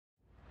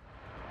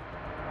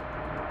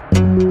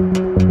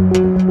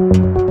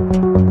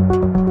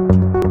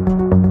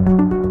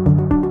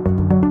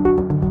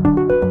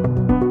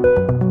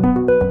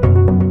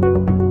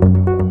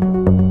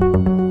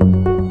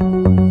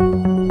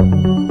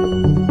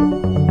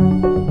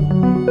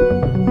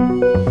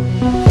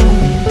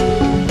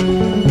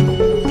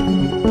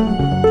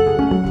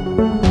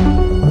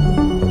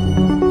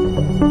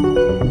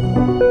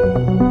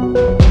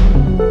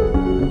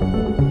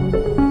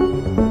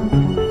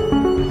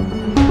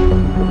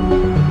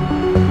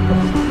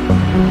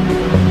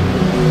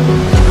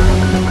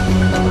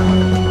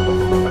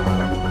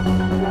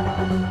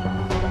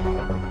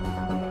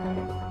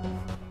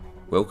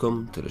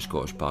Welcome to the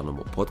Scottish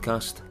Paranormal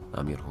Podcast.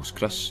 I'm your host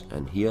Chris,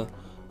 and here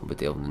we'll be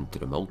delving into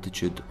the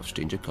multitude of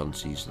strange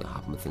occurrences that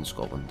happen within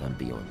Scotland and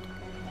beyond.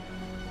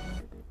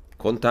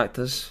 Contact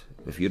us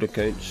with your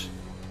accounts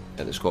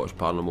at the Scottish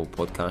Paranormal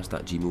Podcast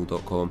at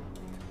gmail.com.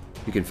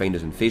 You can find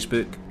us on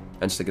Facebook,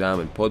 Instagram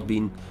and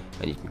Podbean,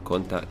 and you can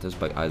contact us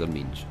by either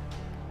means.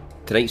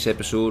 Tonight's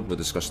episode we're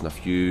discussing a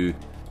few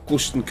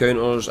ghost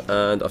encounters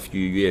and a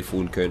few UFO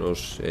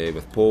encounters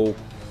with Paul.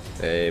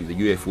 The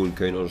UFO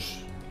encounters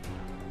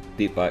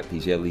date back to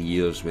his early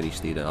years when he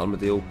stayed in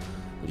Armadale,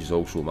 which is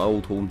also my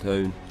old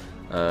hometown,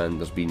 and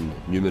there's been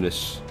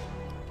numerous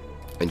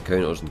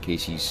encounters and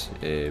cases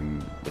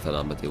within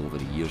Armadale over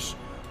the years.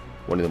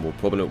 One of the more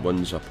prominent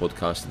ones I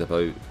podcasted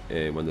about,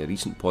 one of the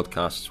recent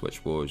podcasts,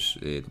 which was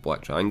the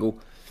Black Triangle,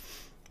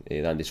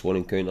 the Andy Swan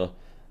encounter,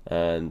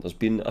 and there's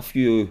been a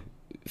few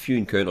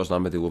encounters in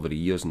Armadale over the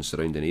years in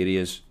surrounding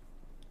areas.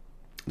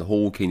 The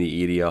whole kind of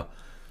area,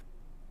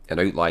 an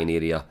outlying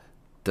area,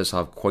 does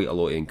have quite a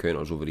lot of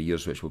encounters over the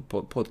years, which we're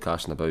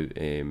podcasting about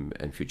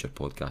in future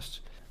podcasts.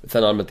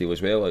 Within Armadale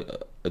as well,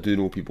 I do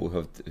know people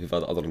who've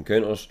had other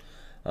encounters,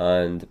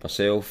 and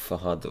myself, I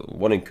had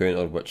one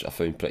encounter which I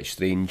found pretty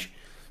strange.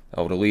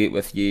 I'll relate it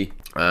with you,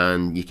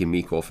 and you can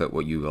make of it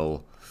what you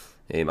will.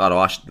 I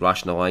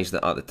rationalised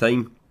it at the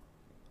time,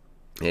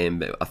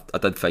 but I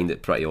did find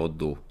it pretty odd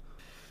though.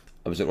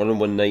 I was at running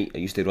one night. I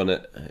used to run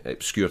at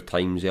obscure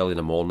times, early in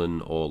the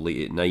morning or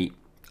late at night,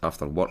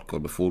 after work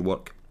or before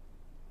work.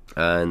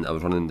 And I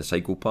was running the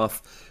cycle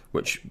path,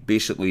 which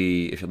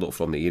basically, if you're not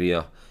from the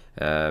area,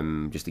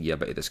 just to give a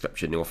bit of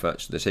description of it,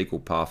 so the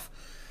cycle path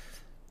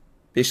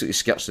basically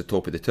skirts the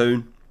top of the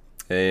town.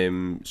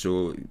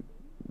 So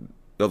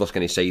the other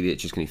kind of side of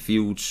it's just kind of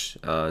fields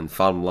and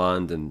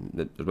farmland, and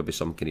there's maybe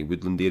some kind of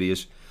woodland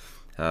areas.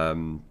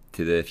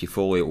 If you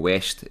follow it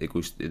west, it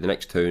goes to the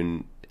next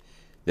town.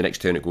 The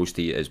next town it goes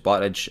to is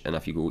Blackridge, and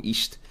if you go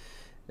east,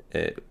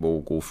 it will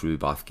go through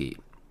Bathgate.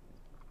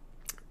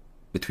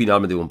 Between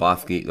Armadale and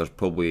Bathgate, there's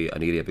probably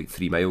an area about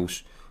 3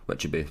 miles,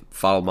 which would be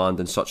farmland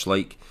and such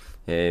like.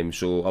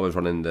 So I was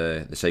running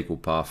the cycle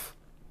path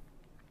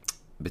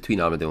between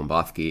Armadale and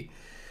Bathgate,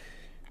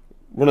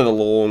 running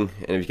along,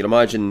 and if you can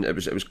imagine, it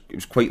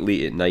was quite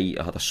late at night.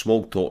 I had a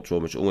small torch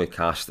on which only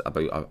cast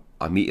about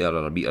a metre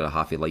or a metre and a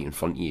half of light in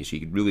front of you, so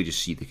you could really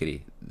just see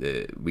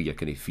where your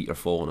kind of feet are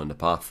falling on the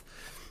path.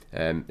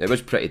 It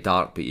was pretty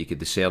dark, but you could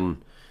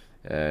discern.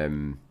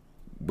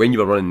 When you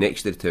were running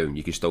next to the town,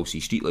 you could still see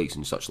streetlights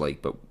and such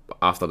like, but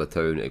after the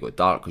town it got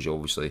dark because you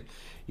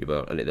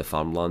were into the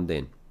farmland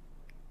then.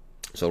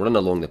 So running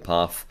along the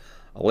path,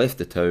 I left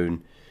the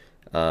town,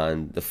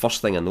 and the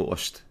first thing I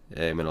noticed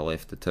when I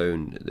left the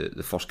town,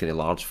 the first kind of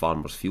large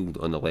farmer's field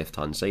on the left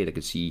hand side, I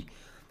could see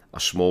a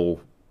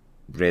small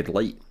red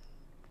light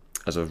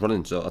as I was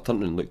running. So I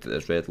turned and looked at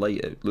this red light.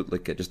 It looked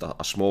like just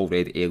a small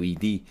red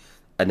LED in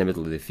the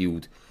middle of the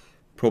field,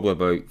 probably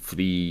about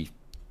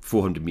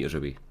 400 metres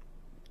away.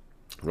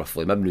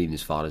 Roughly, maybe not even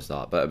as far as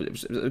that, but it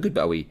was a good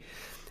bit away.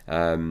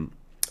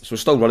 So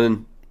still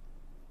running,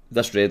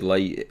 this red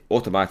light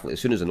automatically, as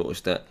soon as I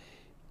noticed it,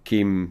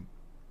 came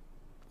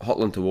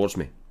hurtling towards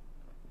me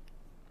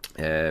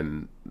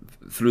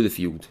through the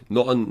field,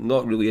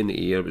 not really in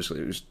the air. It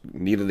was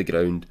near the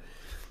ground,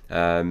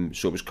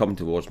 so it was coming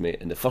towards me,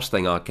 and the first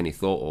thing I kind of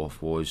thought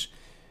of was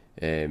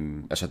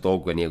it's a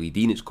dog with an LED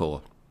in its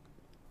collar.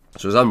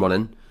 So as I'm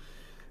running,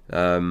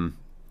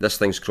 this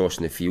thing's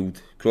crossing the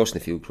field,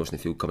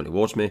 coming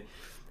towards me,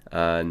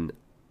 and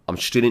I'm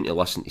straining to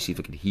listen to see if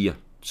I can hear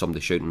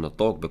somebody shouting their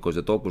dog, because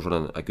the dog was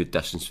running a good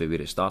distance from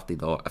where it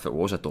started, or if it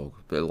was a dog,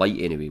 but a light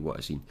anyway, what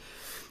I seen.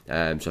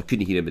 So I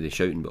couldn't hear anybody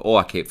shouting, but all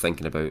I kept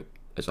thinking about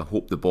is I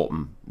hope the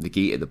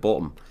gate at the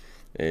bottom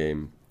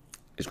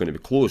is going to be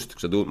closed,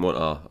 because I don't want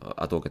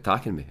a dog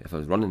attacking me if I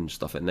was running and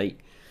stuff at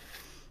night.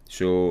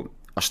 So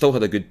I still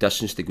had a good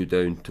distance to go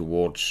down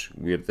towards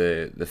where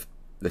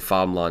the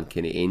farmland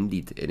kind of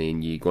ended, and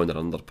then you go under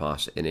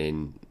underpass, and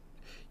then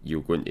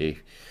you're going to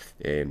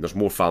there's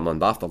more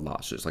farmland after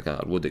that, so it's like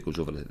a road that goes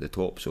over the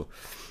top. So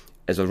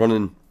as I was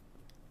running,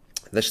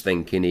 this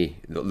thing kind of,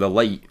 the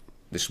light,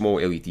 the small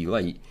LED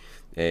light,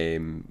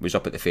 was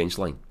up at the fence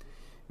line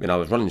when I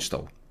was running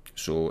still,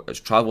 so it's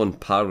travelling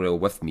parallel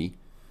with me.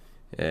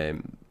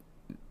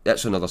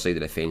 That's on the other side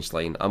of the fence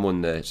line. I'm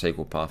on the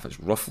cycle path. It's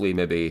roughly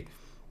maybe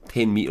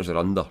 10 metres or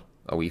under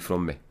away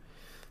from me.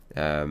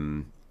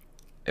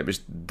 It was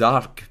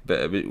dark,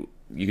 but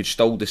you could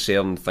still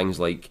discern things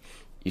like,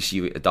 you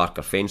see a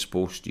darker fence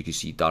post, you could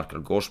see darker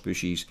gorse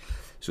bushes.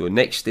 So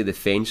next to the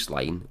fence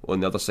line, on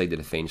the other side of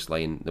the fence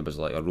line, there was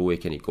like a row of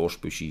kind of gorse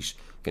bushes,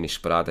 kind of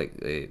sporadic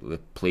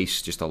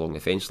placed just along the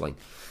fence line.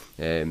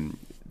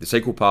 The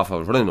cycle path I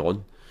was running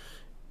on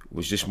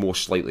was just more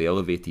slightly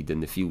elevated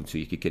than the field, so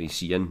you could kind of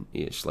see in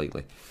it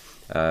slightly.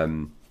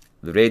 The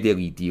red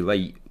LED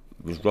light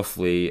was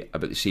roughly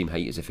about the same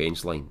height as the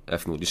fence line,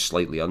 if not just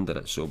slightly under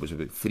it, so it was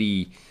about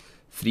 3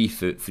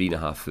 foot,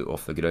 3.5 foot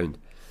off the ground.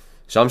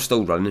 So I'm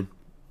still running.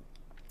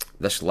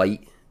 This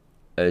light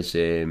is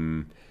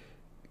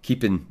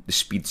keeping the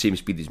same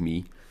speed as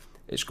me.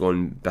 it's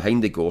gone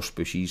behind the gorse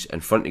bushes,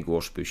 in front of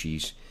gorse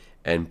bushes,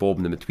 and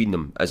bobbing in between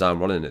them as I'm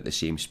running at the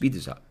same speed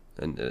as that,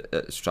 and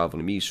it's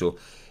travelling me. So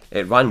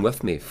it ran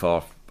with me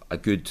for a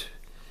good,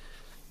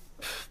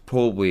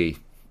 probably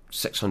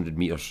 600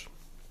 metres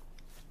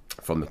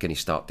from the kind of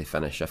start to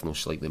finish, if not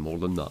slightly more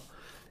than that.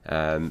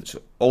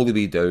 So all the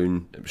way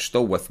down, it was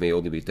still with me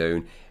all the way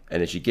down,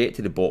 and as you get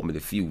to the bottom of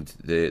the field,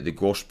 the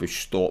gorse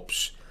bush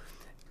stops,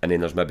 and then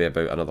there's maybe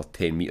about another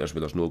 10 metres where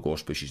there's no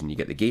gorse bushes, and you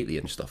get the gate there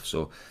and stuff.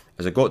 So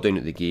as I got down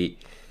at the gate,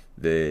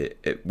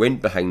 it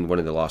went behind one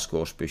of the last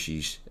gorse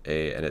bushes,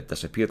 and it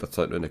disappeared. I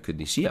turned around, I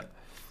couldn't see it.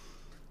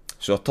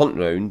 So I turned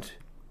round,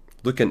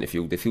 look into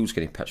the field's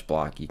kind of pitch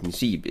black. You can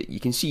see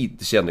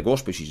discern the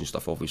gorse bushes and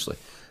stuff, obviously,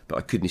 but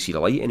I couldn't see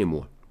the light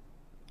anymore.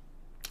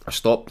 I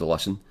stopped to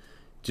listen,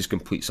 just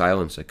complete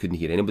silence. I couldn't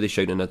hear anybody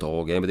shouting at a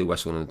dog, anybody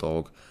whistling at a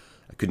dog.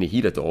 I couldn't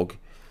hear a dog,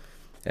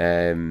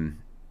 and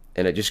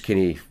it just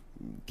kind of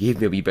gave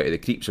me a wee bit of the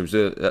creeps. I was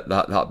there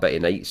that bit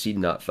of night,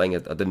 seeing that thing. I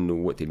didn't know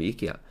what to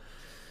make of it.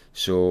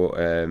 So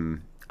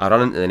I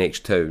ran into the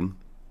next town,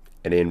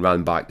 and then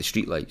ran back the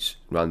street lights,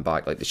 ran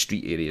back like the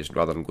street areas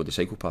rather than go the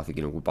cycle path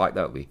again and go back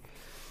that way.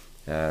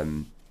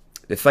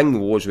 The thing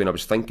was, when I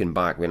was thinking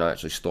back, when I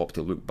actually stopped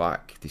to look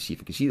back to see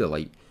if I could see the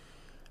light,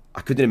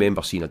 I couldn't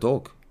remember seeing a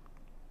dog.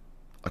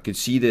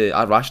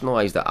 I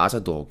rationalised it as a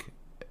dog,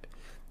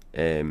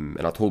 and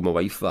I told my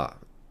wife that,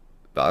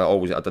 but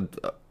I did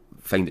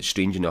find it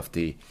strange enough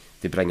to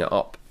bring it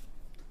up.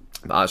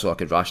 But actually I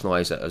could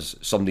rationalise it as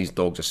somebody's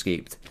dog's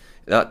escaped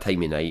at that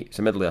time of night. It's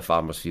the middle of a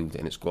farmer's field,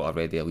 and it's got a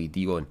red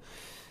LED on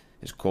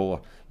its collar.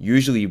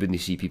 Usually you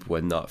wouldn't see people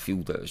in that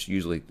field. It's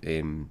usually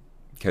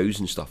cows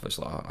and stuff. It's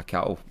like a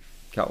cattle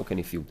kind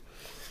of field.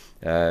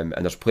 And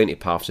there's plenty of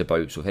paths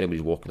about, so if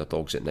anybody's walking their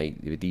dogs at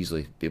night, they would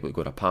easily be able to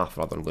go on a path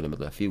rather than going in the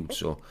middle of a field.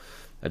 So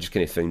I just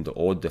kind of found it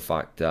odd, the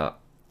fact that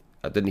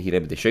I didn't hear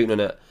anybody shouting on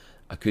it.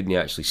 I couldn't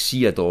actually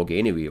see a dog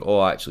anyway.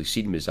 All I actually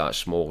seen was that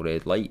small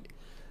red light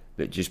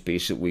that just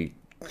basically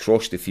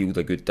crossed the field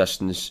a good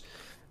distance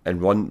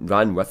and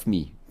ran with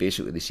me,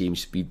 basically the same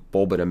speed,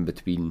 bobbing in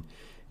between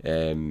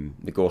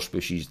the gorse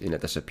bushes, and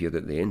it disappeared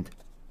at the end.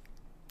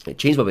 It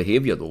changed my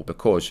behaviour though,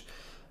 because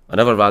I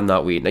never ran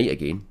that way at night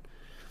again,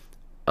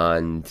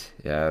 and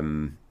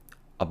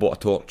I bought a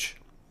torch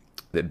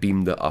that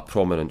beamed at a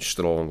prominent,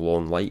 strong,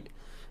 long light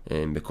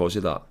because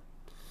of that.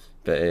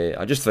 But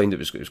I just found it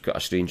was quite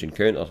a strange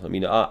encounter. I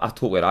mean, I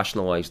totally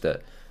rationalised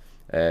it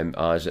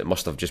as it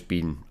must have just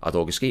been a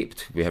dog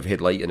escaped. We have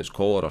red light in its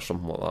collar or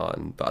something like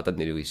that, but I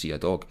didn't really see a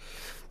dog.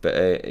 But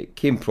it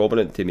came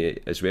prominent to me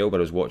as well when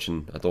I was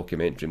watching a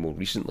documentary more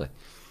recently,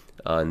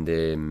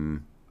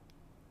 and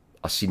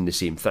I seen the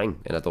same thing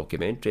in a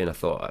documentary, and I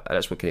thought,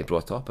 that's what kind of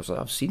brought it up. I was like,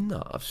 I've seen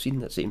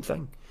that same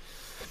thing.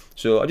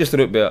 So I just thought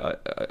it would be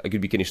a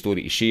good wee kind of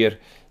story to share,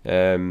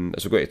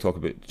 as we're going to talk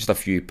about just a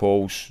few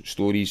Paul's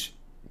stories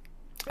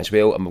as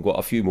well, and we've got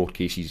a few more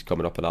cases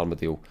coming up in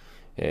Armadale,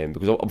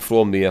 because I'm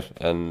from there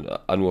and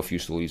I know a few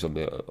stories on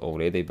there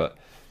already, but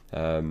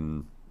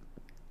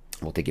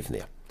we'll take it from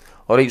there.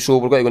 Alright, so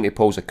we're going to go into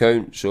Paul's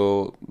account,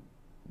 so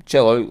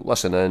chill out,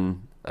 listen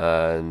in,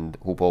 and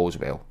hope all is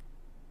well.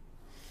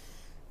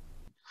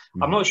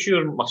 I'm not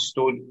sure my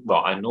story,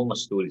 well, I know my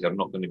stories are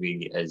not going to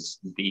be as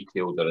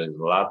detailed or as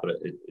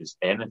elaborate as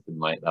anything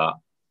like that.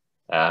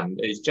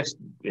 It's just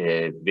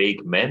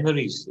vague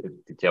memories,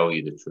 to tell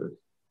you the truth.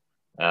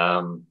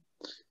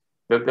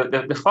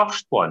 The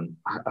first one,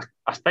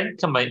 I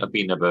think I might have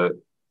been about,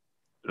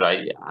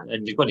 right,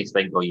 and you're going to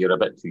think, oh, you're a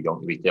bit too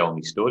young to be telling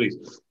me stories,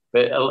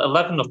 but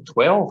 11 or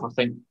 12, I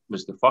think,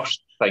 was the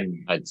first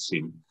thing I'd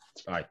seen.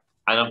 Aye.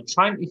 And I'm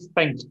trying to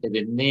think of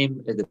the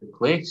name of the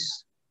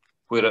place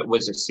where it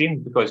was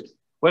seen, because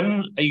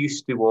when I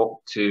used to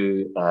walk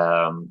to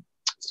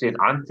St.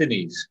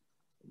 Anthony's,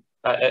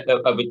 I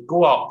would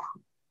go up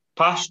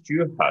past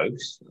your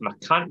house, and I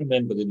can't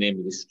remember the name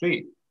of the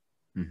street,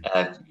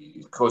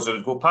 because I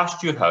would go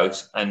past your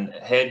house and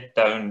head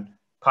down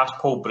past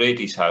Paul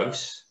Brady's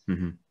house,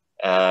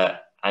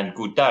 and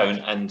go down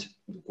and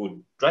go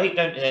right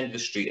down to the end of the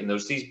street, and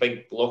there's these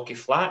big blocky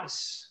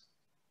flats.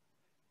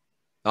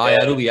 I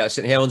know we at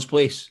St. Helens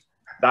Place.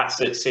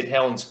 That's at St.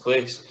 Helens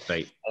Place.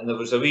 Right. And there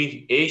was a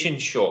wee Asian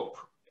shop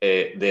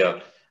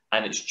there,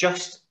 and it's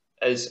just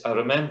as I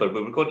remember,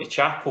 we were going to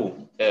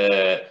chapel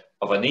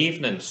of an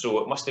evening, so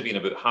it must have been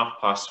about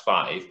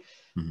 5:30,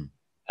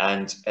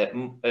 and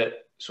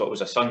so it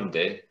was a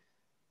Sunday,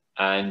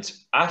 and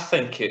I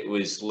think it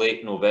was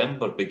late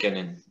November,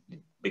 beginning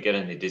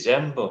of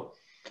December,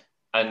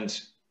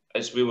 and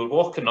as we were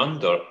walking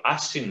under, I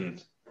seen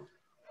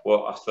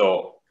what I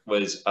thought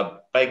was a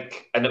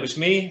big, and it was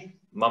me,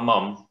 my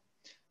mum,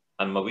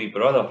 and my wee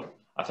brother.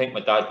 I think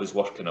my dad was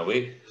working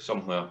away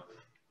somewhere,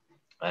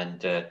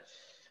 and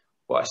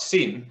what I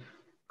seen,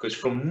 because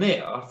from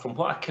there, from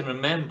what I can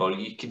remember,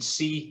 you can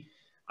see,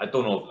 I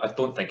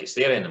don't think it's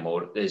there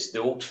anymore, there's the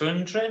old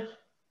foundry.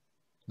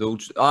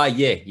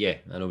 Yeah,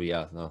 I know we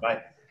are. No.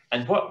 Right.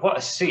 And what I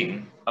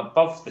seen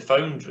above the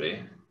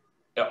foundry,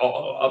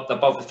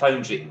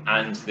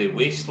 and the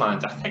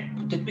wasteland, I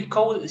think, did we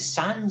call it the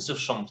sands or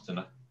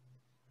something?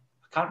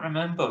 can't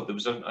remember. There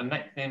was a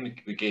nickname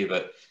we gave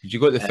it. Did you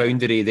got the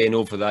foundry then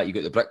over that? You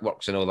got the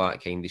brickworks and all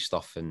that kind of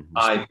stuff, and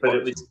Aye, but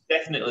it was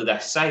definitely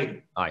this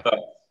side. Aye. But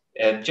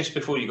just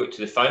before you got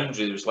to the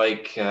foundry, it was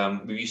like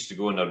we used to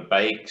go on our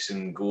bikes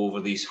and go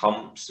over these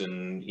humps,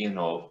 and it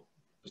was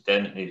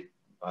definitely,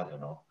 I don't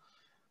know,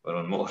 we're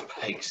on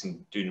motorbikes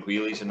and doing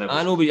wheelies and everything.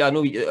 I know,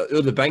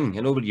 or the Bing.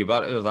 I know where you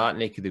were, or that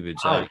neck of the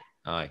woods.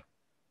 Aye.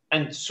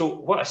 And so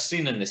what I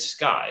seen in the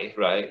sky,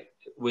 right,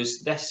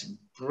 was this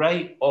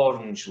bright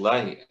orange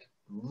light,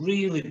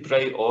 really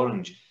bright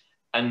orange.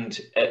 And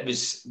it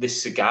was the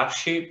cigar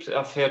shape that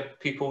I've heard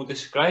people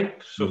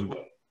describe. So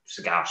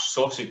cigar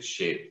sausage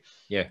shape.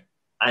 Yeah.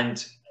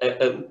 And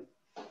the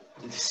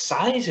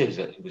size of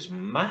it was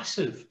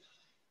massive.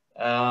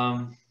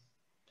 And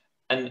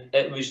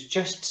it was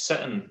just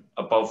sitting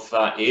above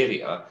that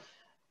area.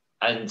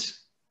 And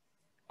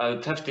I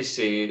would have to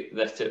say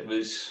that it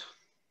was,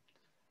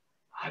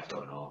 I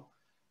don't know,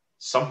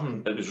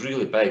 something that was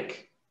really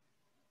big.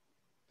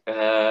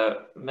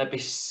 Maybe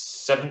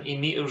 70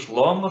 metres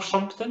long or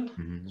something.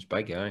 It's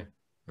big, aye.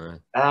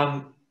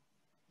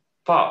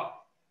 But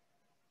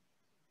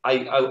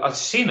I'd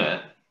seen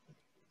it,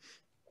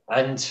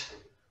 and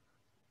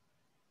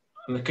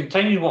I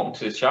continued walking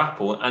to the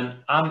chapel,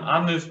 and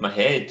I moved my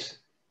head,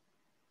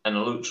 and I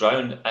looked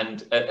round,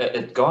 and it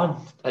had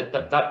gone.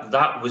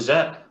 That was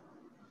it.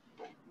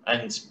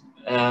 And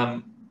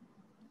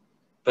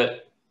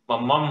but my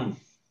mum,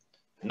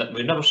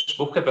 we never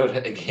spoke about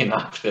it again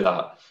after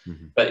that.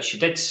 But she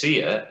did see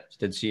it. She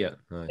did see it.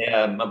 Right.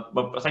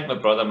 I think my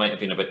brother might have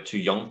been a bit too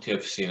young to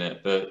have seen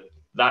it, but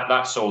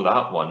that's all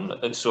that one.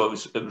 And so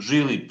it was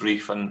really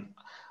brief, and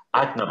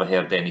I'd never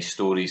heard any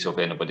stories of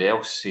anybody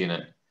else seeing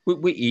it.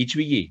 What age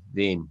were you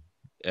then?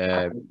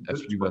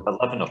 If you were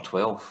 11 or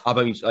 12.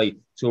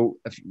 So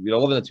if you were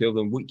 11 or 12,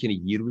 then what kind of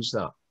year was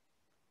that?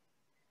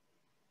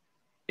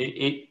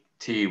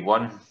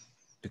 81.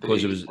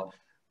 Because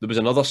there was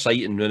another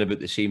sighting around about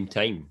the same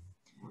time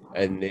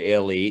in the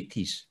early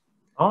 80s.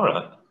 All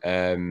right.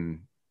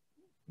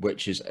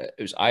 Which is,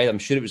 I'm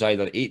sure it was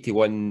either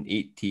 81,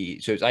 80,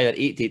 so it's either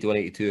 80, 81,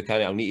 82,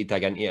 I'll need to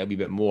dig into it a wee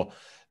bit more,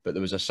 but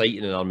there was a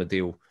sighting in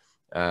Armadale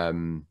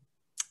around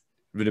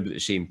about the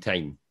same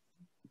time,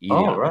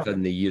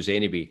 within the years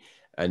anyway,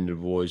 and there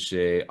was,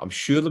 I'm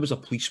sure there was a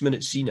policeman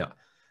that seen it,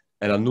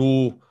 and I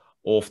know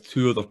of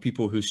two other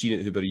people who seen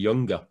it who were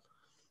younger,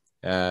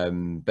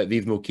 but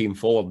they've no came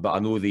forward, but I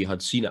know they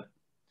had seen it.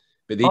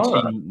 But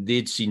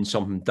they'd seen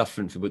something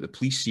different from what the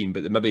police seen,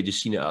 but they maybe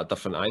just seen it at a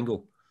different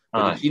angle.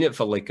 But they'd seen it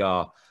for it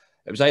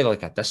was either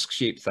like a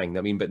disc-shaped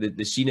thing, but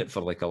they seen it for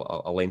like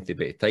a lengthy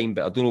bit of time.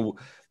 But I don't know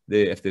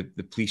if the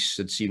police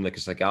had seen like a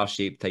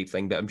cigar-shaped type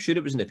thing, but I'm sure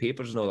it was in the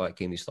papers and all that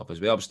kind of stuff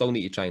as well. I still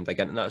need to try and dig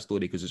into that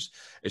story because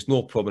it's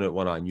no prominent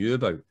one I knew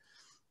about.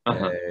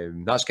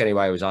 That's kind of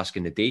why I was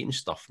asking the date and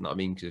stuff, you know what I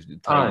mean? Because the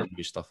time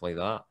and stuff like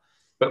that.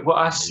 But what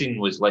I seen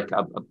was like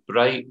a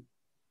bright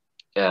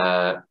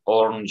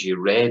orangey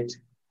red.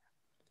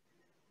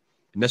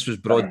 And this was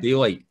broad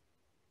daylight.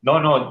 No.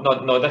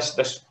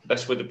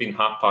 This would have been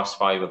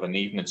 5:30 of an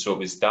evening, so it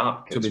was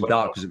dark. So it was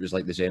dark because it was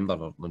like December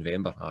or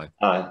November.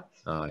 Aye.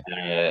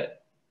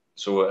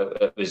 So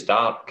it was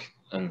dark,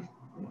 and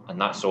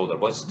that's all there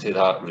was to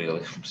that,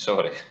 really. I'm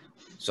sorry.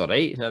 It's all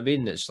right. I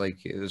mean, it's like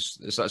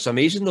it's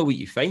amazing though what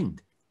you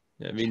find.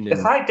 I mean, the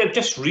fact of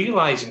just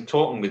realising,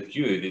 talking with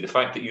you, the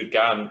fact that you're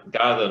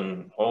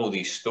gathering all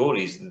these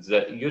stories,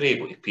 that you're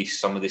able to piece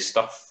some of this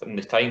stuff and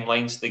the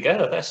timelines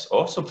together. That's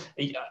awesome.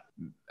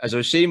 As I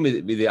was saying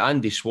with the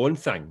Andy Swan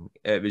thing,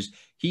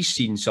 he's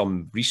seen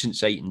some recent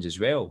sightings as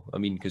well. I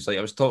mean, because I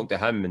was talking to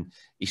him and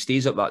he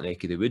stays up that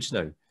neck of the woods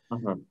now.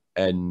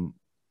 And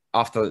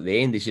after at the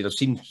end, he said, "I've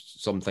seen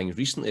some things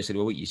recently." I said,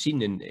 "Well, what you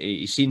seen?" And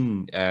he's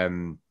seen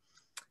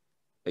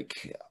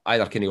like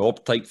either kind of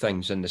orb type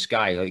things in the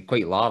sky, like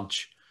quite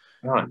large.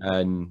 Right.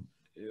 And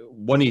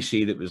one he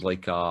said it was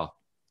like a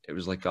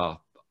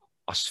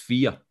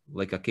sphere,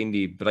 like a kind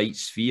of bright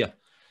sphere,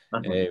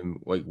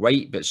 like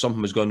white, but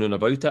something was going on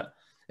about it.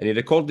 And he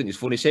recorded it in his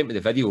phone. He sent me the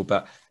video,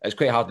 but it's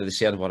quite hard to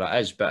discern what it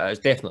is. But it's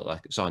definitely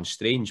like something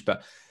strange.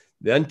 But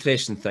the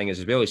interesting thing is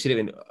as well, he said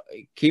it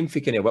came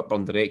from kind of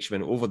Whitburn direction,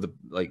 went over the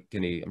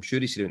I'm sure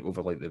he said it went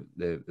over like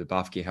the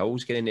Bathgate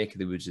Hills kind of neck of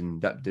the woods and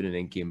dipped down and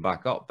then came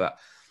back up. But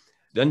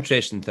the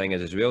interesting thing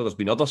is as well, there's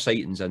been other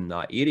sightings in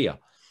that area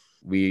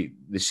with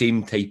the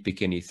same type of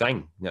kind of thing.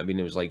 You know what I mean?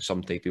 It was like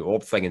some type of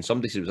orb thing, and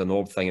somebody said it was an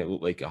orb thing. It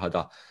looked like it had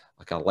a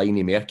line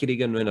of mercury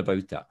going round about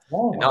it.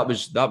 Oh. And that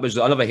was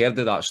I never heard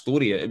of that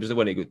story. It was the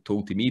one that got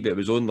told to me, but it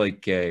was on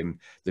like the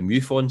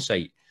MUFON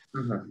site,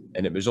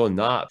 and it was on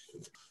that.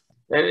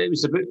 It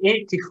was about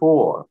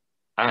 84,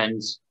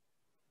 and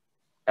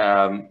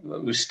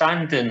we were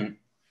standing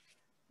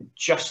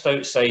just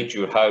outside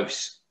your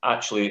house,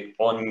 actually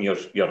on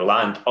your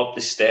land, up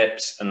the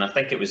steps, and I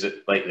think it was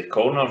at like the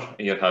corner of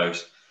your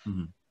house.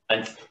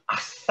 And I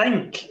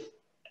think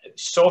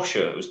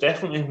Sasha, it was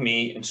definitely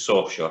me and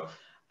Sasha,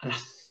 and I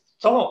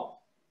thought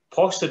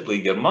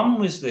possibly your mum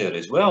was there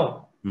as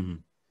well.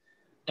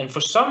 And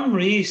for some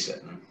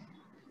reason,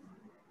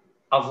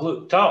 I've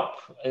looked up,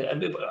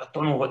 and I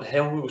don't know what the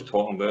hell we were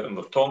talking about, and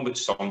we were talking about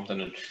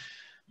something, and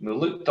we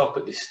looked up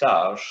at the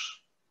stars,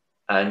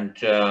 and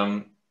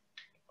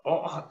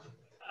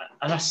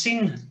I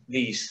seen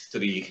these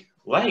three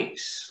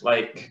lights,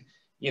 like,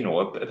 you know,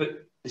 about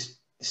this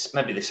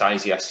maybe the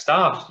size of a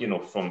star, you know,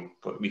 from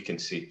what we can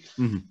see.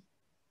 Mm-hmm.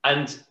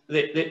 And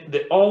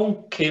they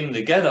all came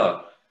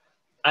together.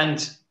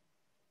 And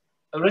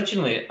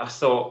originally I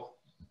thought,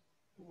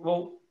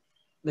 well,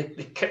 they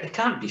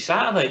can't be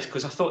satellites,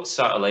 because I thought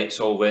satellites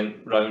all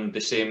went round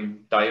the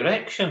same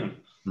direction.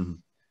 Mm-hmm.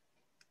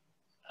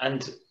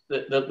 And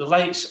the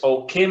lights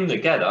all came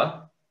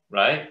together,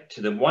 right,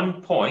 to the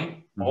one point,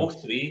 mm-hmm. all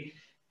three,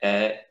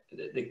 they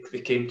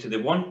came to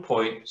the one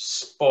point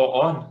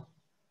spot on,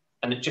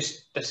 and it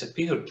just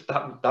disappeared.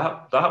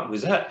 That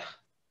was it.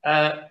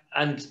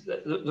 And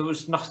there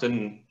was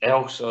nothing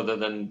else other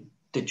than,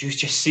 did you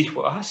just see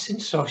what I seen,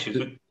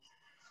 Sausage?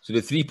 So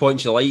the 3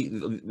 points of light,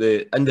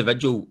 the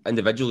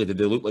individually, did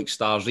they look like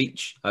stars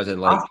each? As in,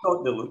 like, I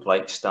thought they looked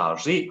like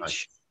stars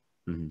each.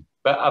 Mm-hmm.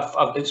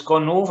 But it's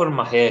gone over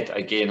my head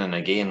again and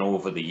again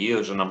over the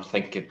years, and I'm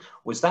thinking,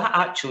 was that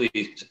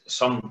actually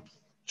some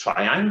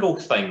triangle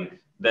thing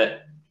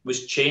that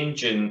was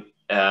changing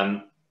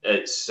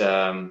its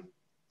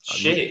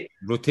shape?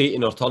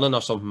 Rotating or turning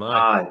or something?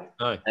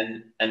 Aye.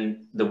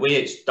 And the way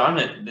it's done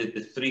it,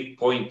 the 3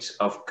 points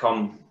have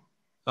come.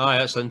 Aye,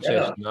 that's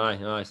interesting.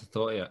 Aye, I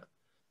thought of it.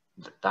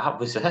 That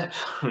was it,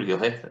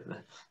 really.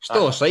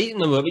 Still a sighting,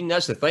 though. I mean,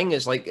 that's the thing.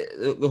 It's like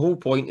the whole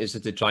point is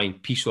to try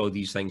and piece all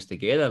these things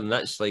together, and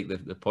that's like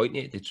the point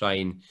of it, to try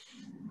and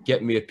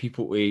get more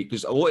people to,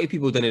 because a lot of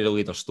people didn't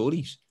relate their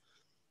stories.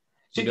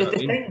 See, the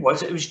thing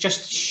was, it was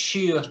just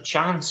sheer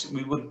chance.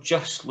 We were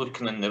just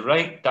looking in the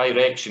right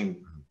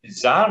direction,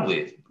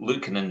 bizarrely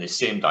looking in the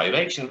same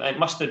direction. It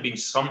must have been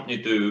something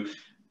to do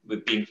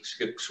with being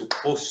so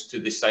close to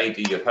the side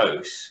of your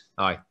house.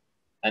 Aye.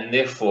 And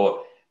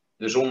therefore,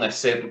 there's only a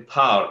certain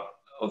part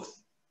of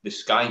the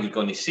sky you're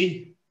going to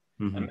see.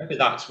 Mm-hmm. And maybe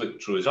that's what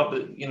throws up.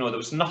 You know, there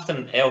was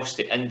nothing else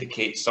to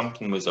indicate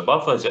something was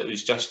above us. It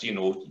was just, you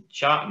know,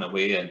 chatting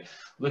away and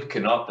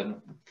looking up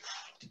and,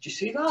 did you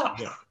see that?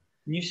 Yeah.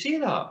 Can you see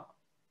that?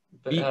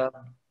 But,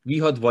 we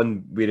had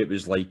one where it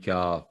was like,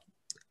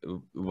 we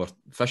were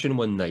fishing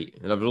one night,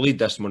 and I've relayed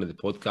this in one of the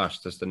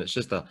podcasts, and it's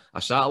just a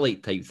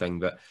satellite type thing,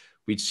 but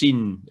we'd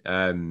seen...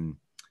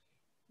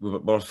 we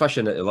were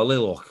fishing at the Lily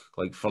Loch,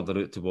 like further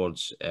out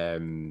towards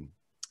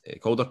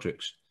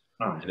Caldertrooks.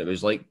 And it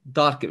was like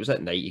dark, it was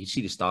at night, you could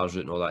see the stars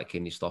out and all that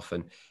kind of stuff.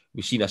 And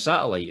we seen a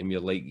satellite, and we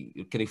were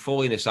like, kind of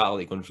following a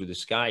satellite going through the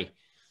sky.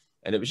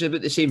 And it was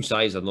about the same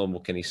size as a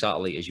normal kind of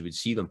satellite as you would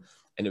see them.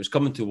 And it was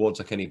coming towards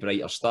a kind of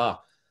brighter star.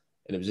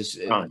 And it was just,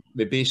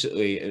 we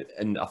basically,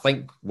 and I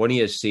think one of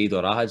you said,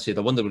 or I had said,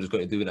 I wonder what it's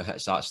going to do when it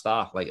hits that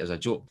star, like as a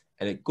joke.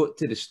 And it got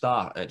to the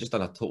star, and it just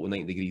done a total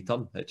 90-degree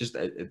turn.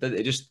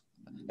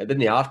 It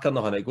didn't arc or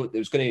nothing. It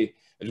was going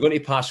to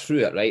pass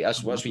through it, right?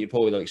 That's what you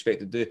probably don't expect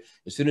to do.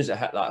 As soon as it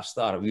hit that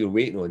star we were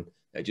waiting on,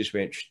 it just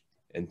went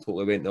and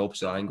totally went the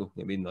opposite angle.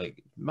 I mean,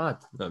 like, mad.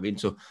 You know what I mean?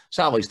 So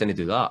satellites didn't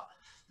do that.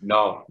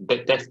 No,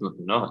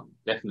 definitely not.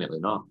 Definitely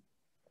not.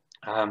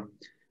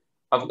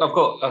 I've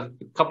got a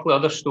couple of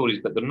other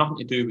stories, but they're nothing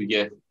to do with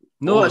you.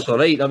 No, that's all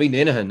right. I mean,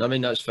 anything. I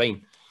mean, that's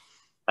fine.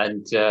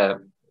 And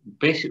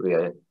basically,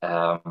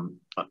 I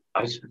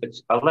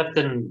lived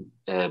in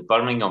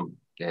Birmingham,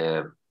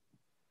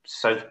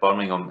 South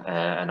Birmingham,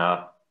 in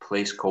a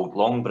place called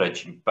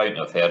Longbridge. You might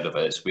have heard of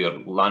it. It's where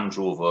Land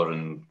Rover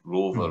and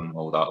Rover and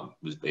all that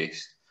was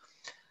based.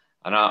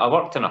 And I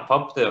worked in a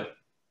pub there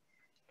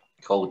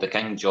called the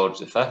King George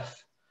V.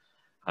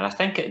 And I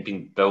think it had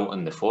been built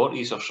in the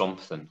 40s or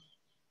something.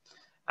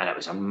 And it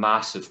was a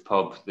massive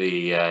pub.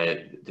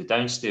 The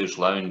downstairs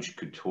lounge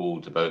could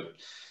hold about,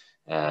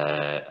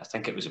 I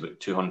think it was about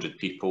 200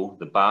 people.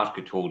 The bar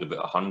could hold about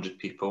 100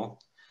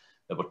 people.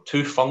 There were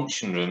two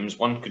function rooms.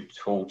 One could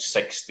hold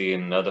 60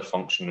 and the other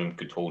function room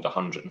could hold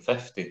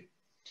 150.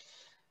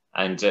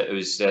 And it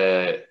was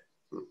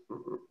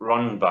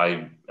run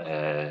by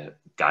a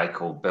guy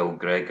called Bill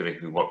Gregory,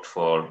 who worked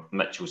for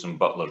Mitchells and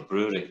Butler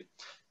Brewery.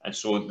 And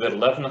so their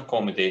living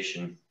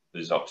accommodation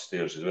was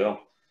upstairs as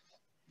well.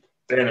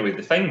 But anyway,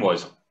 the thing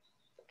was,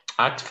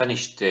 I'd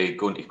finished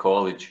going to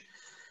college.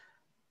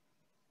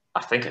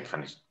 I think I'd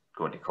finished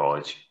going to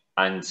college.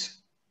 And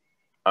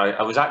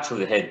I was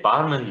actually the head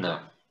barman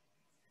there.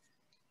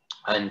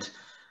 And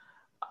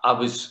I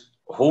was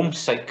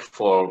homesick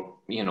for,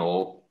 you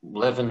know,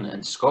 living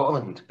in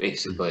Scotland,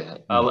 basically.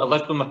 I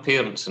lived with my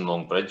parents in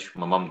Longbridge,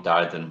 my mum,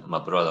 dad, and my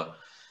brother.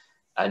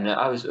 And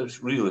I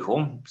was really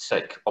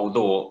homesick,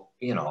 although,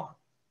 you know,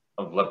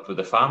 I've lived with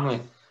the family.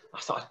 I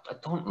thought, I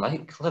don't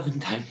like living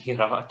down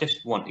here. I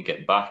just want to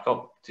get back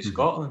up to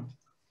Scotland.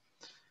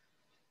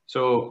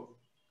 So,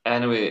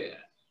 anyway,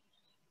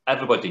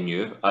 everybody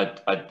knew.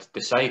 I'd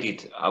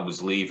decided I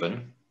was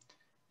leaving.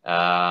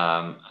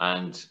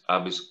 And I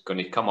was going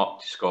to come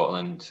up to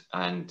Scotland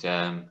and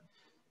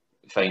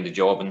find a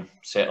job and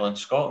settle in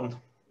Scotland.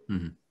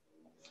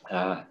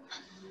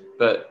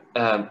 But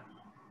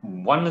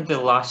one of the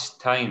last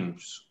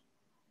times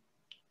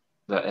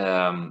that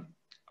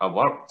I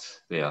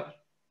worked there.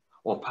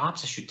 Or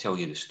perhaps I should tell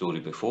you the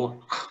story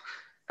before.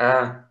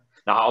 Now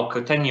I'll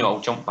continue. I'll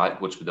jump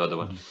backwards with the other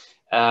one.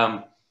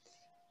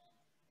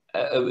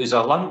 It was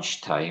a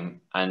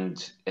lunchtime, and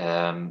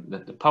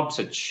the pubs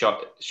had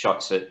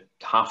shuts at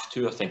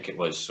 2:30, I think it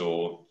was.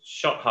 So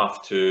shut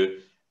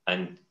 2:30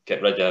 and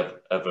get rid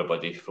of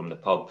everybody from the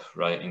pub,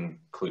 right,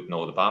 including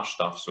all the bar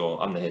staff. So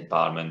I'm the head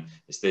barman.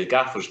 It's the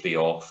gaffer's day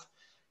off,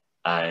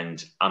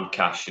 and I'm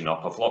cashing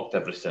up. I've locked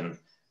everything,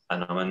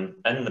 and I'm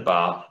in the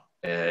bar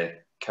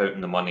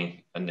counting the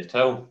money in the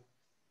till.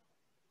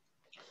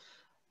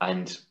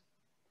 And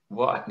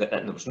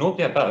there was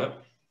nobody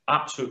about,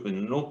 absolutely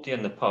nobody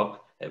in the pub.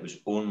 It was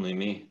only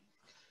me.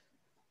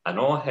 And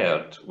all I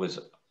heard was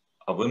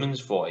a woman's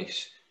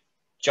voice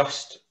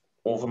just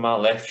over my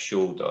left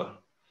shoulder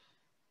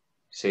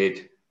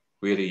said,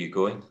 "Where are you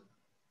going?"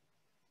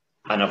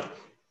 And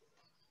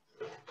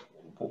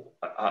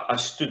I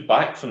stood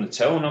back from the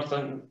till and I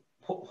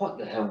thought, what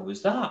the hell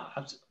was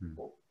that?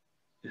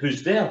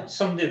 Who's there?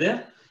 Somebody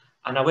there?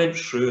 And I went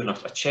through and I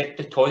checked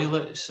the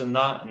toilets and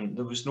that, and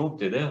there was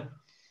nobody there.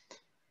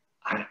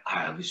 And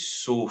I was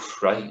so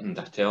frightened,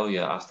 I tell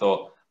you. I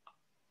thought,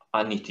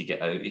 I need to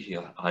get out of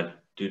here.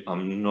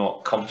 I'm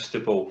not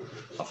comfortable.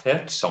 I've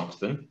heard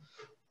something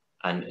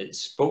and it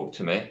spoke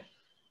to me.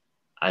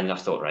 And I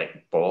thought,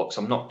 right, bollocks,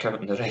 I'm not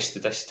counting the rest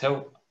of this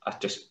till. I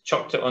just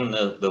chucked it on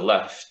the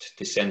lift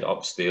to send it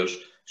upstairs,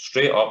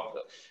 straight up,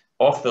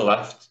 off the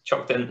lift,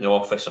 chucked it into the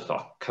office. I thought,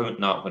 I'll count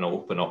that when I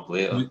open up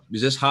later.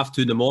 Was this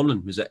 2:30 in the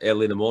morning? Was it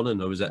early in the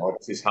morning, or was it? Oh,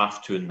 this is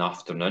 2:30 in the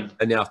afternoon.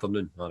 In the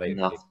afternoon, all right. In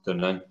the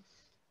afternoon.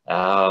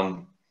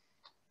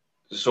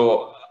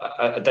 So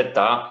I did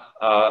that.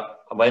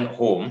 I went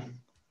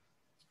home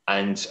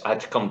and I had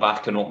to come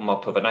back and open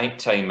up of a night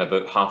time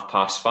about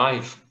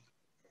 5:30.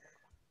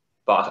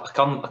 But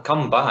I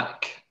come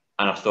back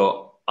and I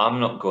thought, I'm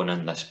not going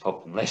in this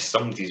pub unless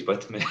somebody's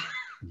with me,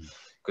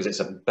 because it's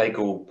a big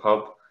old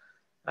pub.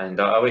 And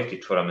I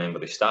waited for a member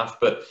of the staff.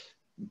 But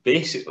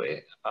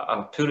basically,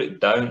 I put it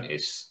down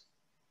as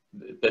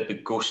that the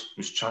ghost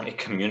was trying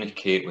to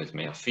communicate with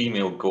me, a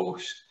female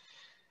ghost,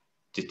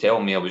 to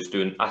tell me I was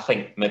doing, I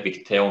think maybe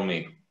tell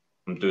me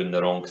I'm doing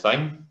the wrong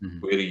thing.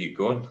 Where are you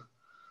going?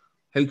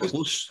 How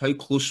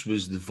close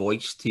was the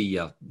voice to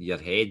your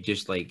head?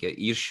 Just like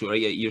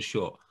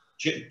earshot?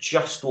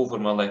 Just over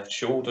my left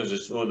shoulders,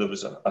 as though there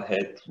was a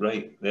head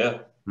right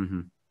there.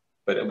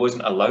 But it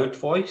wasn't a loud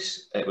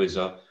voice. It was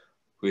a,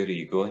 "Where are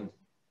you going?"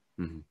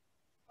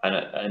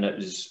 And it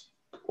was,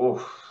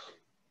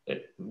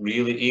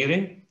 really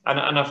eerie.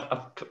 And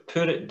I've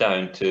put it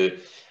down to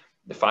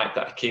the fact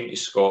that I came to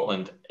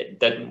Scotland, it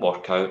didn't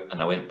work out,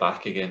 and I went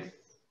back again.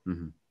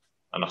 And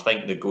I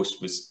think the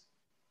ghost was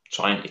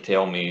trying to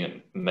tell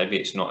me maybe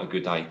it's not a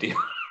good idea.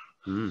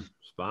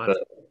 It's bad. But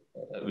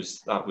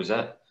that was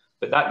it.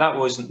 But that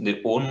wasn't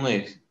the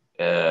only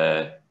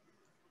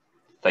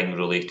thing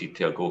related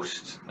to a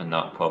ghost in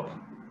that pub.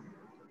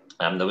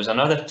 There was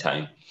another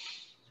time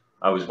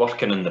I was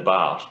working in the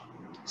bar,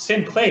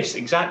 same place,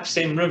 exact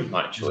same room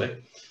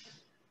actually.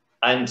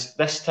 And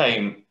this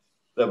time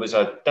there was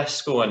a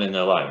disco in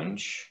the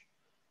lounge,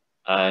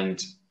 and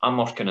I'm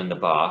working in the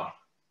bar.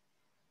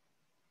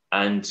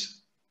 And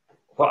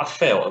what I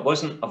felt, it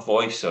wasn't a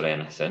voice or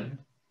anything.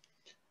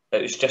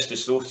 It was just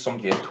as though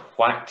somebody had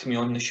whacked me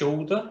on the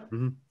shoulder.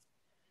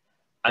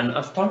 And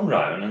I've turned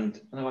round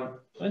and I went,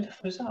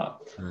 what was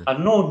that? I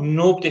know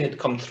nobody had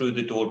come through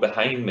the door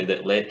behind me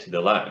that led to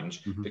the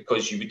lounge,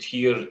 because you would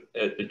hear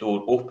the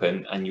door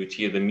open and you would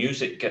hear the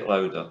music get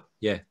louder.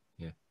 Yeah.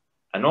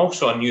 And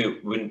also I knew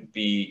it wouldn't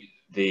be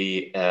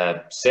the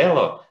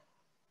cellar.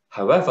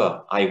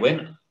 However, I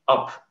went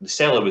up, the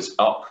cellar was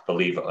up,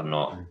 believe it or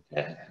not.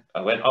 I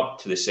went up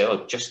to the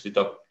cellar just to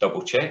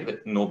double check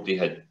that nobody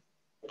had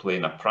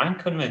playing a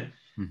prank on me.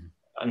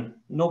 And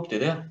nobody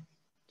there.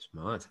 It's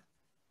mad.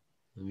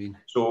 I mean,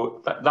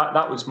 so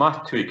that was my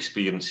two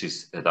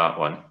experiences of that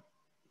one.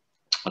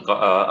 I've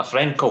got a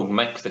friend called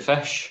Mick the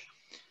Fish,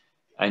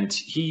 and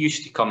he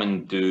used to come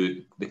and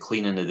do the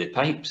cleaning of the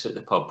pipes at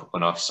the pub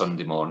on a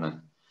Sunday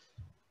morning.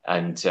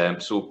 And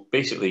so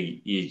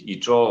basically you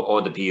draw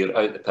all the beer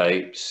out the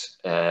pipes,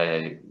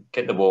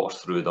 get the water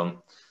through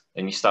them,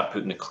 and you start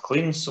putting the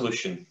cleaning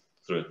solution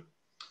through.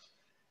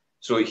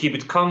 So he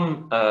would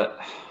come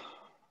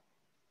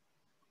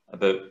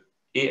about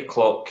 8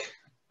 o'clock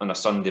on a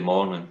Sunday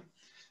morning,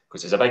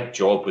 because it's a big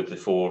job with the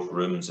 4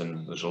 rooms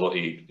and there's a lot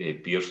of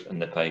beer in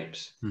the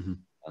pipes and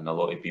a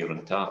lot of beer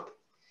on tap.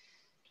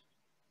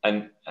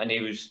 And he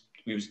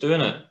was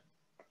doing it,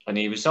 and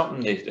he was up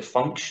in the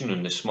function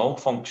room, the small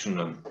function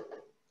room,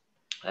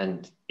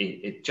 and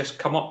he'd just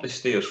come up the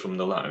stairs from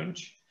the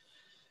lounge,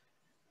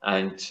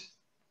 and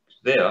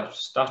there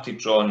started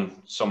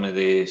drawing some of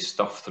the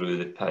stuff through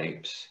the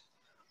pipes,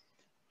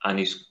 and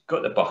he's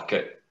got the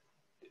bucket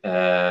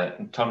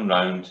and turned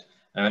round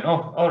and went,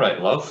 "Oh, all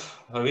right, love,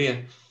 how are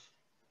you?"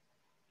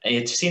 And he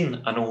had seen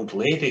an old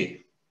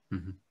lady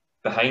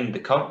behind the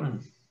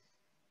curtain,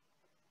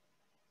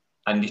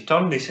 and he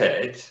turned his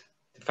head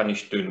to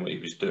finish doing what he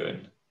was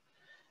doing,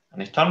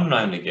 And he turned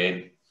round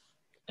again,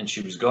 and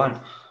she was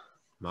gone.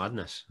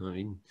 Madness. I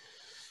mean,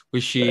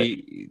 was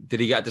she? Did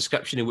he get a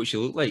description of what she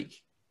looked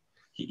like?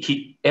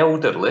 He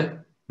elderly.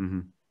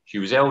 Mm-hmm. She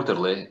was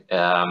elderly,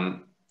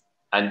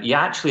 and he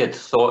actually had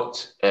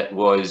thought it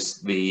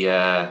was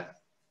the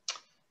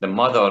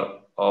mother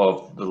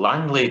of the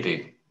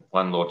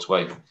landlord's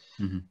wife,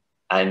 Mm-hmm.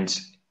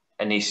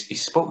 and he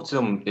spoke to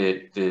them,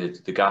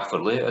 the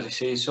gaffer later. He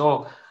says,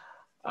 "Oh,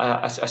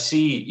 I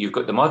see you've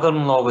got the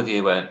mother-in-law with you."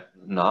 He went,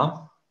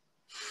 "No."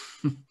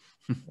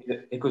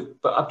 He goes,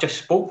 "But I've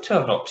just spoke to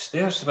her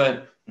upstairs." He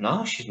went,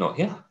 "No, she's not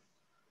here."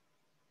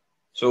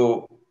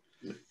 So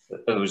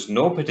there was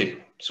nobody.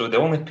 So the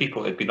only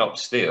people who'd been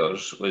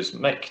upstairs was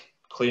Mick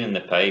cleaning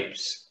the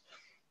pipes,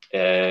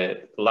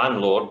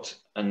 landlord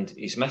and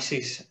his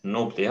missus,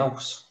 nobody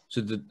else.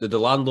 So did the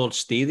landlord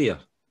stay there?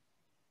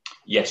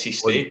 Yes, he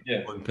stayed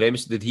there. On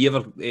premise. Did he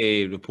ever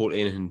report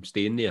anything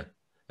staying there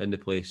in the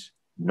place?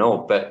 No,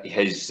 but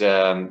his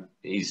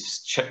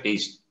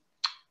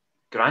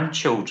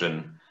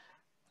grandchildren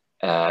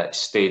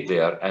stayed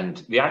there, and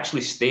they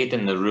actually stayed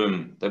in the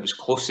room that was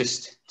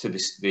closest to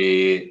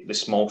the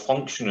small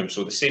function room.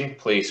 So the same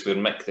place where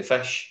Mick the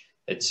fish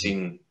had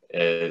seen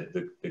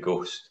the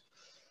ghost.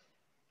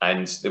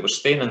 And they were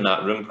staying in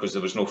that room because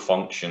there was no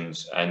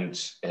functions, and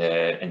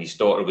his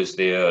daughter was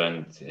there,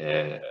 and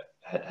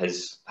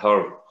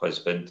her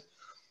husband,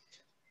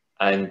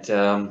 and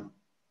the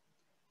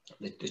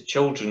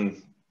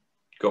children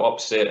got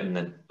upset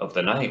of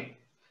the night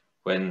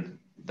when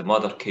the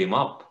mother came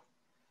up,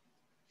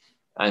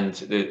 and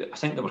I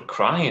think they were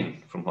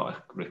crying, from what I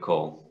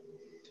recall.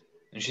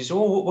 And she says,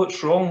 "Oh,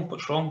 what's wrong?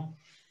 What's wrong?"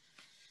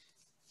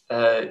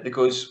 They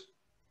goes,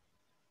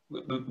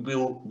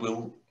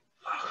 "We'll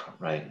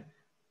right.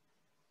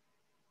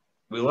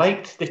 We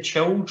liked the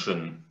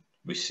children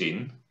we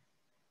seen,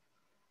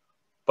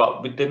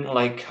 but we didn't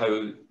like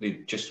how they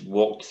just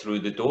walked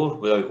through the door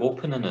without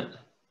opening it."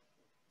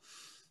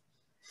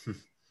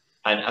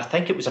 And I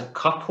think it was a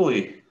couple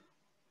of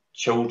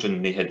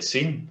children they had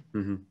seen.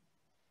 Mm-hmm.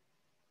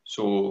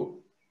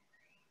 So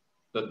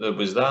there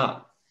was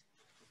that.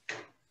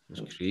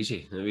 It's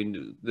crazy. I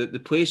mean, the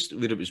place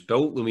where it was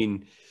built, I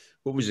mean,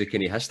 what was the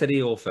kind of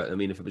history of it? I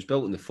mean, if it was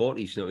built in the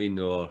 40s, you know what I mean,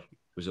 or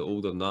was it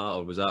older than that,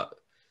 or was that...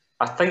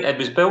 I think it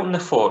was built in the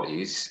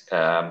 40s,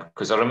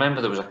 because I remember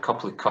there was a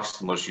couple of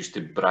customers used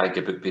to brag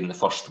about being the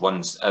first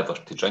ones ever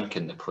to drink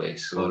in the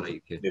place. So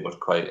they were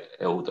quite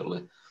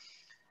elderly.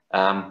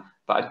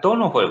 But I don't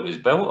know what it was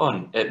built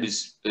on. It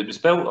was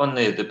built on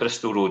the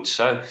Bristol Road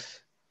South,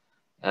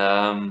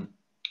 on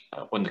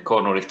the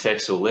corner of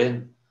Tessel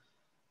Lane.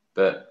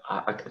 But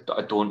I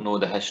don't know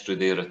the history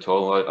there at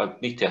all. I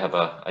need to have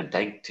a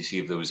dig to see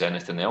if there was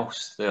anything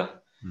else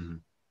there. Mm-hmm.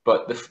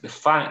 But the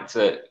fact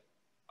that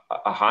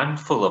a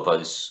handful of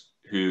us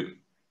who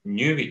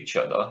knew each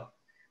other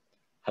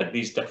had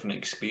these different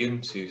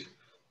experiences,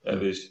 it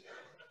was...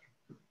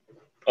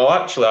 I'll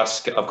actually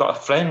ask, I've got a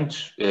friend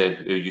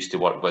who used to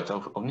work with,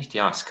 I'll need to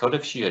ask her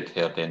if she had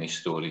heard any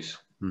stories.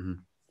 Mm-hmm.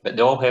 But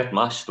they all heard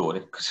my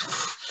story, because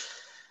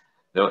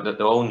they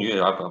all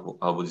knew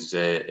I was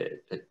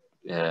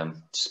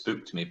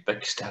spooked me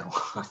big still.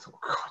 I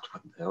thought, God,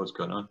 what the hell's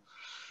going on?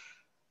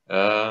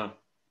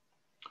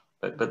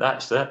 But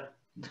that's it.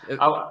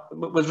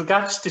 With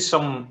regards to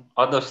some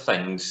other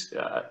things,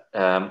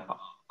 I'm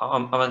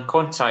in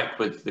contact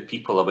with the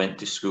people I went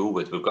to school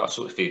with. We've got a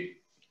sort of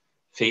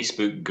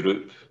Facebook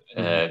group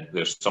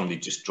where somebody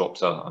just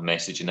drops a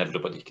message and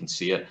everybody can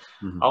see it.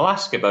 Mm-hmm. I'll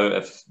ask about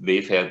if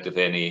they've heard of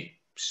any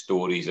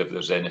stories, if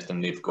there's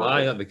anything they've got.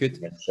 Aye, that'd be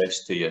good.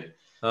 Interest to you.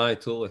 Aye,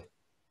 totally.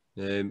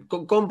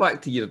 Going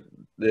back to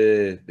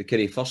the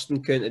kind of first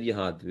encounter you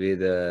had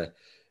with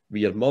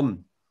your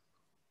mum,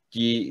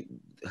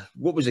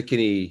 what was the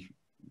kind of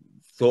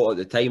thought at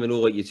the time? I know,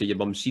 like you said, your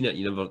mum seen it,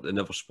 you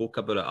never spoke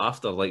about it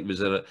after. Like, you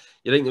think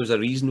there was a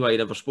reason why you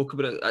never spoke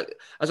about it?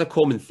 As a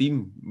common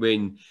theme,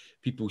 when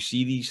people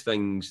see these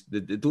things,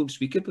 they don't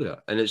speak about it,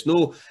 and it's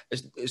no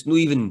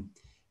even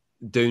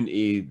down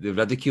to the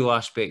ridicule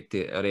aspect or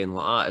anything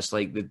like that. It's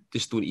like they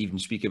just don't even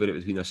speak about it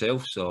between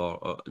themselves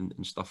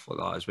and stuff like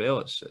that as well.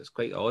 It's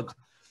quite odd.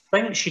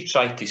 I think she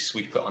tried to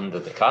sweep it under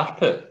the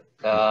carpet,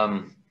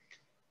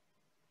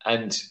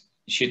 and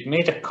she'd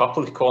made a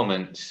couple of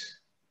comments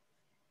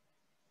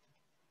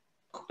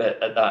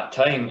at that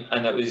time,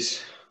 and it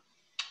was,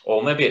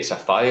 oh, maybe it's a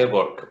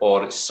firework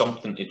or it's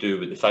something to do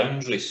with the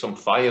foundry, some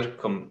fire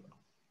come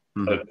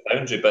out of the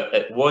foundry, but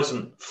it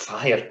wasn't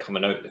fire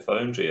coming out of the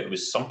foundry. It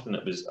was something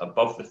that was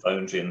above the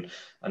foundry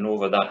and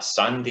over that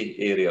sandy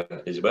area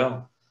as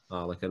well.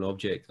 Like an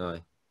object,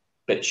 aye.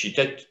 But she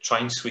did try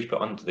and sweep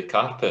it under the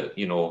carpet,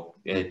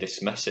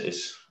 dismiss it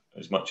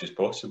as much as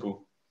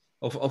possible.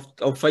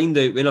 I'll find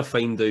out when I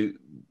find out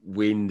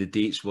when the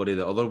dates were of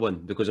the other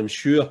one, because I'm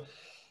sure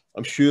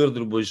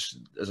there was,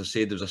 as I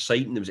said, there was a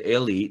sighting. It was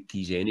early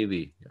 80s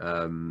anyway.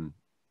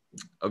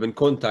 I've been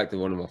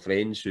contacting one of my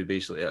friends who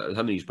basically, him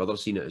and his brother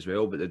seen it as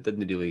well, but they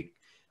didn't really,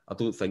 I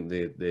don't think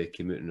they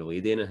came out and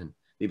relayed anything.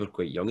 They were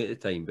quite young at the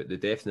time, but they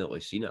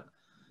definitely seen it.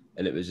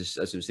 and it was just,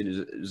 as I was saying,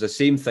 it was the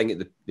same thing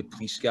that the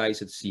police guys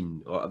had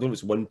seen. Or I don't know if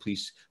it's one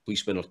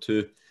policeman or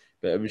two,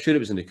 but I'm sure it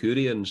was in the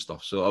Courier and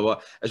stuff. So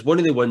it's one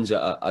of the ones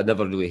that I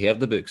never really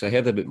heard about, because I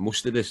heard about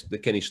most of the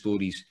kind of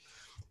stories.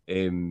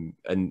 And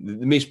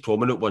the most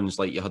prominent ones,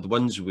 like you had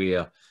ones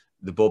where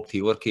the Bob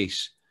Taylor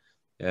case,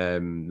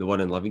 the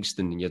one in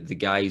Livingston, and you had the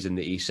guys in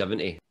the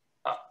A70.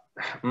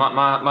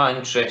 My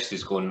interest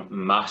is going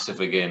massive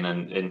again,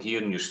 and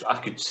hearing I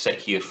could sit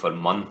here for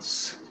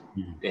months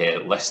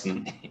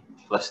listening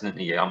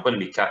to you. I'm going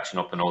to be catching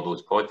up on all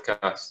those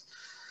podcasts.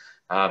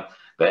 But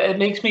it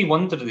makes me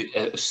wonder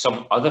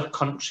some other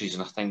countries,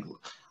 and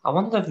I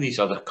wonder if these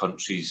other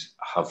countries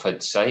have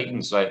had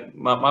sightings. Like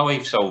my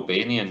wife's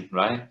Albanian,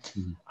 right?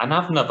 Mm-hmm. And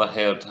I've never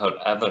heard her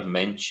ever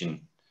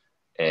mention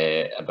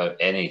about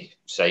any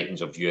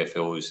sightings of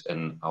UFOs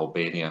in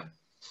Albania.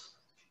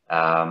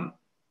 I've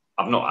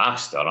not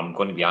asked her. I'm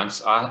going to be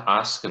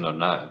asking her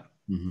now.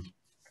 Mm-hmm.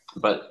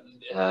 But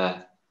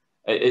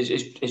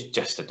it's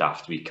just a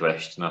daft wee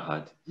question I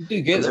had.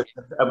 You get it.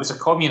 It was a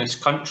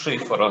communist country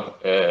for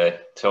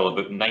till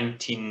about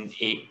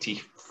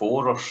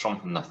 1984 or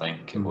something, I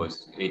think. It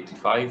was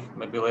 85,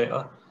 maybe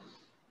later.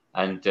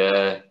 And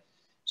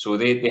so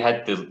they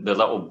had the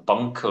little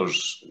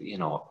bunkers, you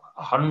know,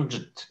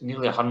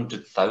 nearly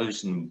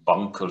 100,000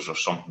 bunkers or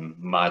something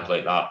mad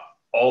like that,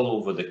 all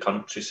over the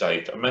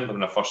countryside. I remember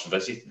when I first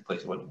visited the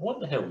place, I went, what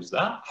the hell was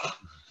that?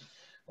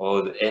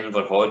 Or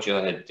Enver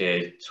Hoxha had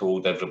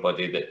told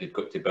everybody that they'd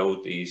got to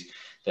build these,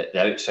 that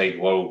the outside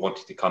world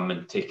wanted to come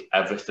and take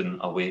everything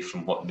away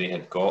from what they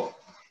had got.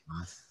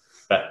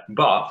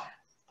 But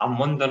I'm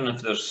wondering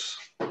if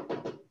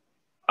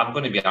I'm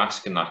going to be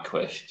asking that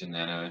question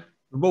anyway.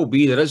 There will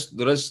be. There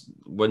is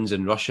ones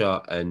in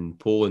Russia and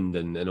Poland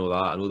and all that.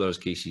 I know there's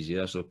cases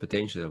here, so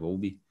potentially there will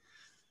be.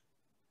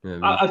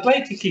 I'd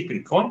like to keep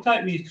in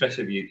contact with you, Chris,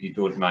 if you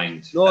don't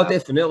mind. No,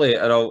 definitely.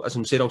 And as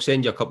I'm saying, I'll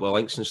send you a couple of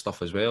links and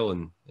stuff as well,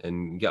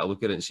 and get a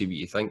look at it and see what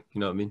you think.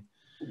 You know what I mean?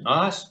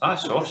 Oh,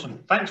 that's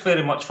awesome. Thanks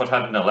very much for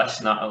having a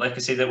listen. Like I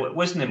said, there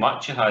wasn't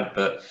much you had,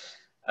 but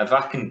if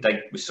I can dig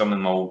with some of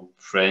my old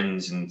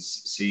friends and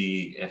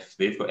see if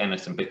they've got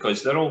anything,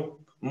 because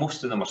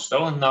most of them are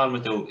still in the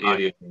Armadale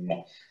area.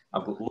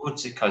 I've got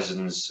loads of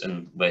cousins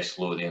in West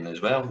Lothian as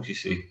well, as you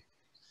see.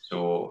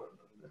 So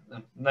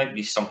there might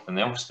be something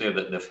else there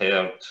that they've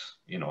heard,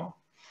 you know,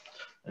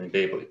 and be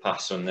able to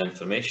pass on the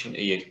information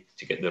to you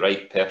to get the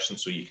right person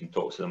so you can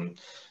talk to them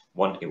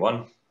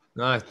one-to-one.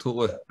 Nah,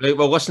 totally. Right,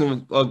 well,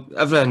 listen,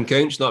 everything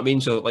counts, you know what I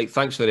mean? So, like,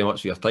 thanks very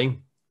much for your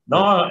time.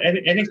 No,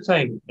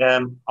 anytime.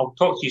 I'll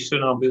talk to you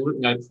soon. I'll be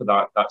looking out for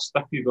that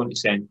stuff you're going to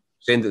send.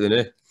 Send it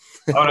now.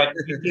 All right,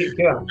 you take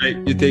care. Right,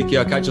 you take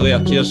care. Catch you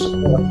later. Cheers.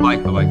 Bye.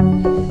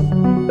 Bye-bye.